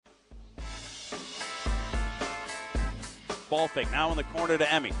ball fake. Now in the corner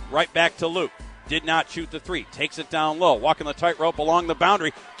to Emmy. Right back to Luke. Did not shoot the three. Takes it down low. Walking the tightrope along the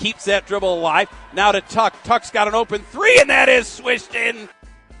boundary. Keeps that dribble alive. Now to Tuck. Tuck's got an open three, and that is swished in.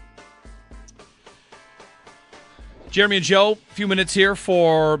 Jeremy and Joe, a few minutes here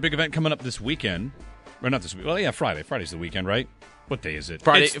for a big event coming up this weekend. Or not this week. Well, yeah, Friday. Friday's the weekend, right? What day is it?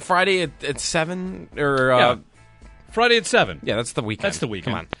 Friday at 7? Or Friday at 7. Yeah, that's the weekend. That's the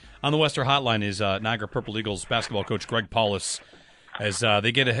weekend. Come on the Western Hotline is Niagara Purple Eagles basketball coach Greg Paulus as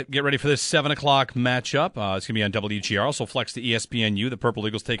they get ready for this 7 o'clock matchup. It's going to be on WGR. Also flex to ESPNU. The Purple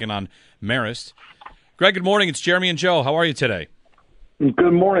Eagles taking on Marist. Greg, good morning. It's Jeremy and Joe. How are you today?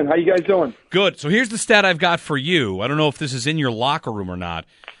 Good morning. How you guys doing? Good. So here's the stat I've got for you. I don't know if this is in your locker room or not.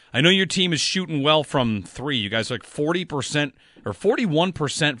 I know your team is shooting well from three. You guys are like 40% or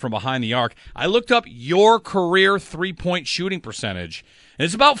 41% from behind the arc. I looked up your career three-point shooting percentage, and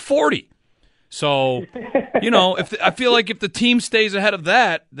it's about 40. So, I feel like if the team stays ahead of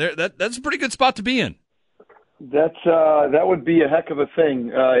that, that's a pretty good spot to be in. That would be a heck of a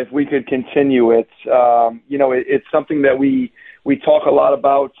thing if we could continue it. It's something that we talk a lot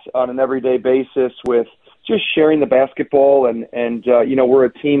about on an everyday basis with just sharing the basketball, and we're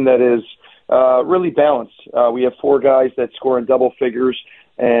a team that is really balanced. We have 4 guys that score in double figures,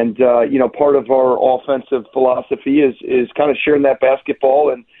 and part of our offensive philosophy is kind of sharing that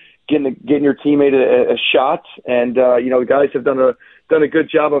basketball and getting your teammate a shot. And the guys have done a good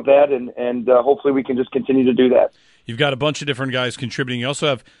job of that, and hopefully we can just continue to do that. You've got a bunch of different guys contributing. You also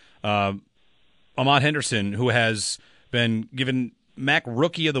have Ahmad Henderson, who has been given MAC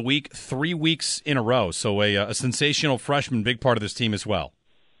Rookie of the Week 3 weeks in a row. So a sensational freshman, big part of this team as well.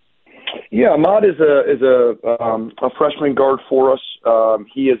 Yeah, Ahmad is a freshman guard for us.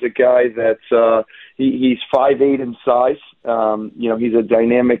 He is a guy that he's 5'8" in size. He's a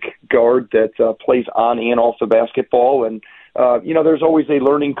dynamic guard that plays on and off the basketball, and there's always a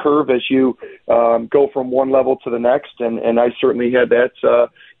learning curve as you go from one level to the next, and I certainly had that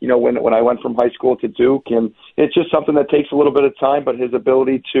when I went from high school to Duke, and it's just something that takes a little bit of time, but his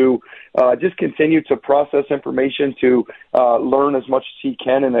ability to just continue to process information, to learn as much as he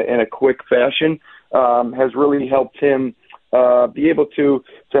can in a quick fashion has really helped him be able to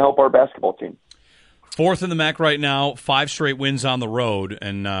help our basketball team. 4th in the MAC right now, 5 straight wins on the road,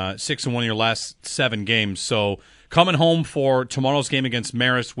 and 6-1 in your last 7 games. So coming home for tomorrow's game against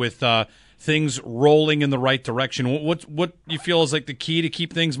Marist with things rolling in the right direction. What you feel is like the key to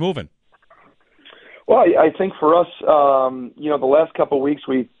keep things moving? Well, I think for us, the last couple of weeks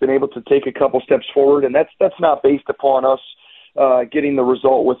we've been able to take a couple steps forward, and that's not based upon us getting the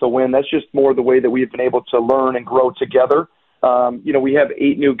result with a win. That's just more the way that we've been able to learn and grow together. We have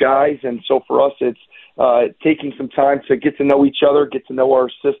 8 new guys, and so for us it's taking some time to get to know each other, get to know our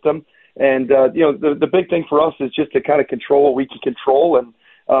system. And, the big thing for us is just to kind of control what we can control. And,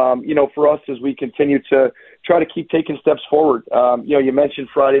 for us as we continue to try to keep taking steps forward. You mentioned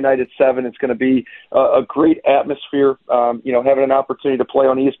Friday night at 7. It's going to be a great atmosphere. Having an opportunity to play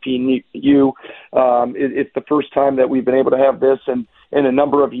on ESPNU. It's the first time that we've been able to have this in a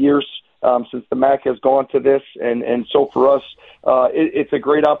number of years. Since the MAC has gone to this. And so for us, it's a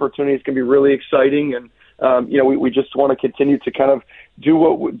great opportunity. It's going to be really exciting. And, we just want to continue to kind of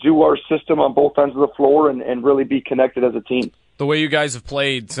do our system on both ends of the floor and really be connected as a team. The way you guys have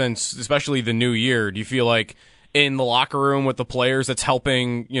played since, especially the new year, do you feel like in the locker room with the players that's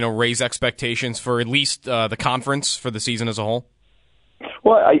helping, raise expectations for at least the conference for the season as a whole?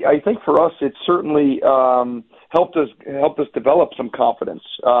 Well, I think for us, it's certainly helped us develop some confidence.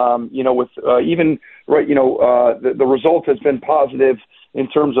 The result has been positive in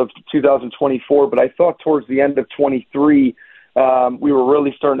terms of 2024, but I thought towards the end of 23, we were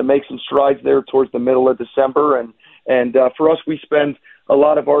really starting to make some strides there towards the middle of December, and for us, we spend a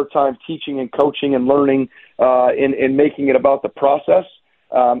lot of our time teaching and coaching and learning in making it about the process.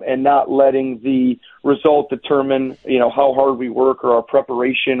 And not letting the result determine, how hard we work or our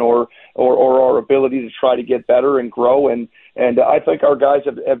preparation or our ability to try to get better and grow. And I think our guys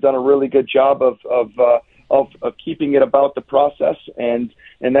have done a really good job of keeping it about the process. And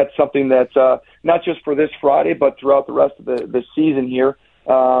that's something that's not just for this Friday, but throughout the rest of the season here.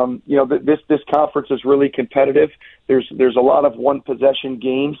 This conference is really competitive. There's a lot of one possession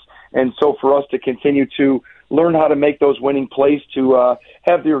games. And so for us to continue to learn how to make those winning plays to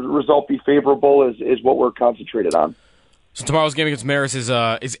have the result be favorable is what we're concentrated on. So tomorrow's game against Marist is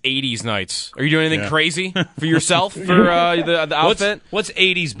 80s nights. Are you doing anything crazy for yourself for the outfit? What's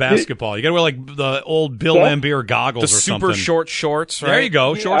 80s basketball? You got to wear like the old Bill Laimbeer goggles or something. The super short shorts, right? There you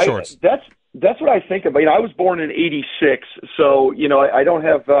go, shorts. That's what I think about. I was born in '86, so I don't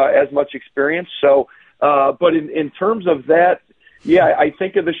have as much experience. So But in terms of that, yeah, I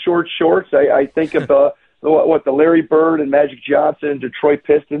think of the short shorts. I think of the Larry Bird and Magic Johnson, Detroit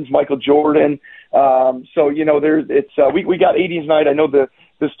Pistons, Michael Jordan. So we got 80s night. I know the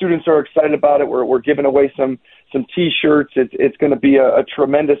students are excited about it. We're giving away some T-shirts. It's going to be a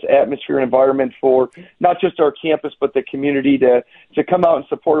tremendous atmosphere and environment for not just our campus but the community to come out and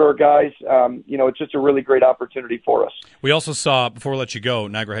support our guys. It's just a really great opportunity for us. We also saw, before we let you go,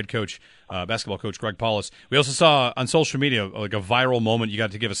 Niagara head coach, basketball coach Greg Paulus, we also saw on social media like a viral moment. You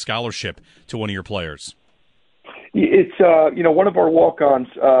got to give a scholarship to one of your players. It's one of our walk-ons,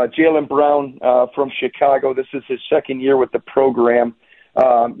 Jaylen Brown from Chicago. This is his second year with the program.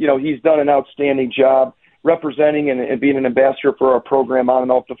 He's done an outstanding job representing and being an ambassador for our program on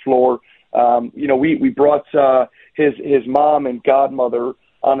and off the floor. We brought his mom and godmother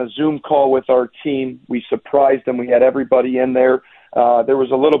on a Zoom call with our team. We surprised them. We had everybody in there. There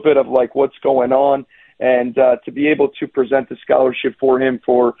was a little bit of like, what's going on? And to be able to present the scholarship for him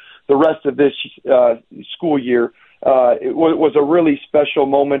for the rest of this school year, it was a really special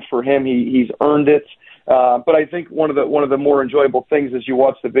moment for him. He's earned it. But I think one of the more enjoyable things as you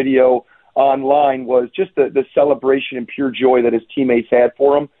watch the video online was just the celebration and pure joy that his teammates had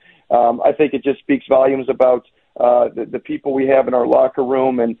for him. I think it just speaks volumes about the people we have in our locker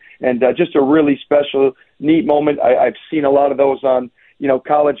room and just a really special, neat moment. I've seen a lot of those on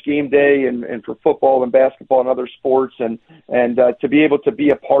college game day and for football and basketball and other sports and to be able to be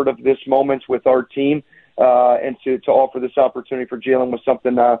a part of this moment with our team and to offer this opportunity for Jaylen was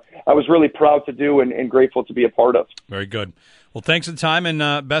something I was really proud to do and grateful to be a part of. Very good. Well, thanks for the time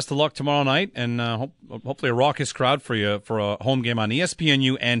and best of luck tomorrow night and hopefully a raucous crowd for you for a home game on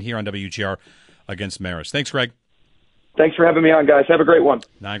ESPNU and here on WGR against Marist. Thanks, Greg. Thanks for having me on, guys. Have a great one.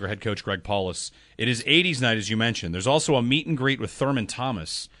 Niagara head coach Greg Paulus. It is 80s night, as you mentioned. There's also a meet and greet with Thurman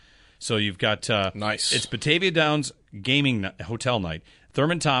Thomas. So you've got nice. It's Batavia Downs Gaming Hotel night.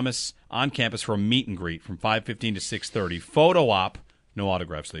 Thurman Thomas on campus for a meet and greet from 5:15 to 6:30. Photo op. No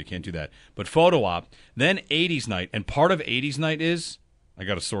autographs, though. You can't do that. But photo op. Then 80s night. And part of 80s night is, I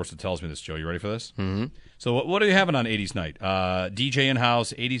got a source that tells me this, Joe. You ready for this? Mm-hmm. So what are you having on 80s night? DJ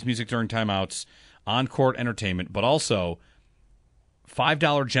in-house, 80s music during timeouts, on-court entertainment, but also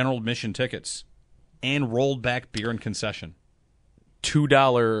 $5 general admission tickets and rolled back beer and concession.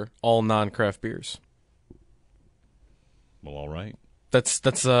 $2 all non-craft beers. Well, all right. That's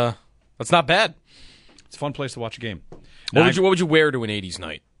not bad. It's a fun place to watch a game. What would you wear to an 80s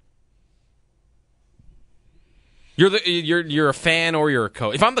night? You're a fan or you're a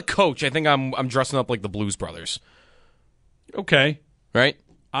coach. If I'm the coach, I think I'm dressing up like the Blues Brothers. Okay. Right?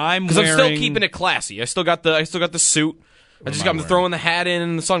 Because I'm still keeping it classy. I still got the suit. I'm throwing the hat in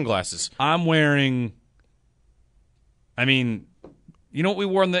and the sunglasses. I'm wearing. I mean, you know what we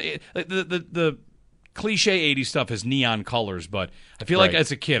wore in the cliche 80s stuff is neon colors, but I feel like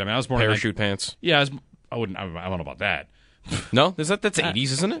as a kid, I was born parachute pants. Yeah, I don't know about that. No, that's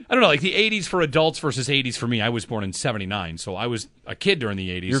 80s, isn't it? I don't know, like the 80s for adults versus 80s for me. I was born in 79, so I was a kid during the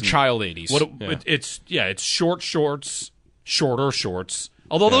 80s. Your child 80s. It's short shorts, shorter shorts.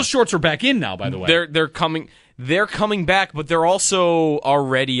 Although those shorts are back in now, by the way. They're coming back, but they're also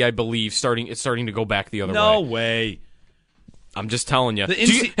already, I believe, starting to go back the other way. No way. I'm just telling you.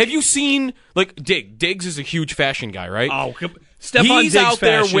 Have you seen Diggs is a huge fashion guy, right? Oh, he's out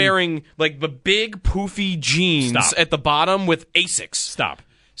there wearing like the big poofy jeans at the bottom with Asics. Stop.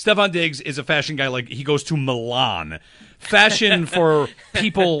 Stephon Diggs is a fashion guy. Like he goes to Milan. Fashion for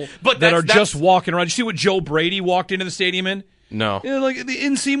people that are just walking around. Did you see what Joe Brady walked into the stadium in? No. Yeah, like the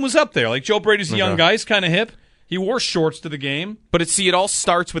inseam was up there. Like Joe Brady's a young guy. He's kind of hip. He wore shorts to the game. But it all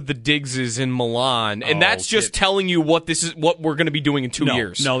starts with the Diggses in Milan, and that's just telling you what we're going to be doing in 2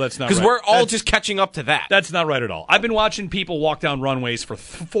 years. No, that's not right. Because we're all just catching up to that. That's not right at all. I've been watching people walk down runways for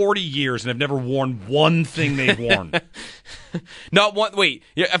 40 years and have never worn one thing they've worn. Not one. Wait,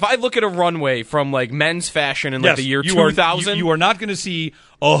 if I look at a runway from like men's fashion in the year 2000, you are not going to see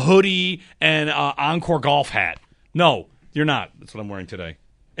a hoodie and an Encore golf hat. No, you're not. That's what I'm wearing today,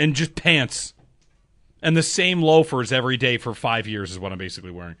 and just pants. And the same loafers every day for 5 years is what I'm basically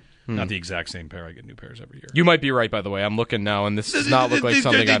wearing. Not the exact same pair. I get new pairs every year. You might be right, by the way. I'm looking now, and this does not look like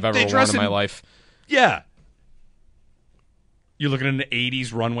something I've ever worn in my life. Yeah. You're looking at an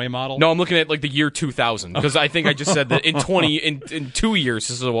 80s runway model? No, I'm looking at like the year 2000, because I think I just said that in 2 years,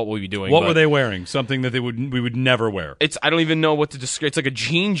 this is what we'll be doing. What were they wearing? Something that we would never wear. I don't even know what to describe. It's like a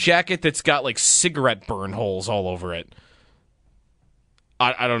jean jacket that's got like cigarette burn holes all over it.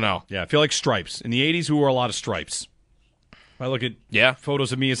 I don't know. Yeah, I feel like stripes. In the 80s, we wore a lot of stripes. I look at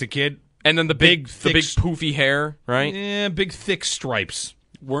photos of me as a kid. And then the big poofy hair, right? Yeah, big thick stripes.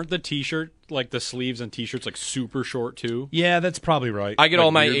 weren't the T-shirt, like the sleeves and T-shirts, like super short too? Yeah, that's probably right. I get Like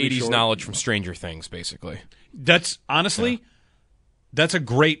all my weirdly 80s short? knowledge from Stranger Things, basically. That's honestly, that's a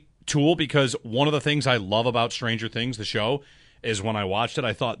great tool because one of the things I love about Stranger Things, the show, is when I watched it,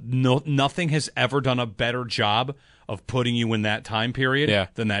 I thought nothing has ever done a better job of putting you in that time period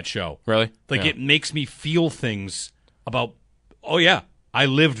than that show. Really? Like Yeah. it makes me feel things about. Oh yeah, I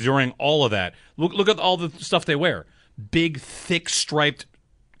lived during all of that. Look at all the stuff they wear. Big, thick, striped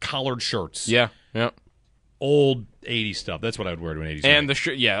collared shirts. Yeah. Old 80s stuff. That's what I would wear to an 80s And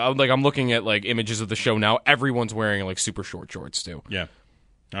night. I'm looking at like images of the show now. Everyone's wearing like super short shorts too. Yeah.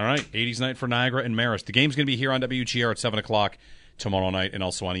 All right, 80s night for Niagara and Marist. The game's going to be here on WGR at 7 o'clock tomorrow night and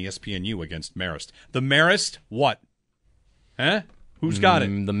also on ESPNU against Marist. The Marist, what? Huh? Who's got it?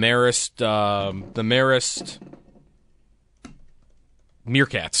 The Marist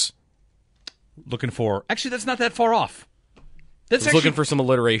Meerkats. Looking for. Actually, that's not that far off. That's I was looking for some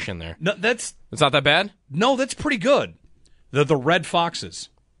alliteration there. No, that's It's not that bad? that's pretty good. The Red Foxes.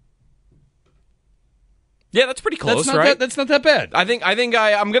 Yeah, that's pretty close, That's not right? that's not that bad. I'm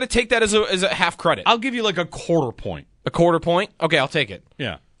going to take that as a half credit. I'll give you like a quarter point. A quarter point? Okay, I'll take it.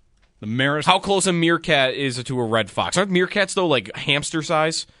 Yeah. The Marist. How close a meerkat is to a red fox? Aren't meerkats, though, like hamster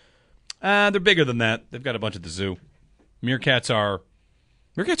size? They're bigger than that. They've got a bunch at the zoo. Meerkats are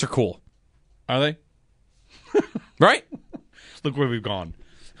cool. Are they? Right? Look where we've gone.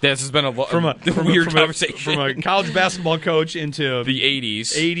 This has been a from weird conversation. From a college basketball coach into the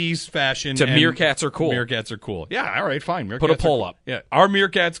 80s. 80s fashion. To and meerkats are cool. Meerkats are cool. Yeah, all right, fine. Put a poll cool. up. Yeah, are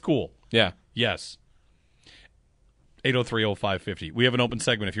meerkats cool? Yeah. Yes. 803-0550. We have an open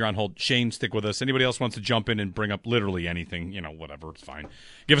segment. If you're on hold, Shane, stick with us. Anybody else wants to jump in and bring up literally anything, whatever, it's fine.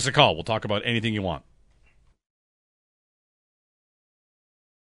 Give us a call. We'll talk about anything you want.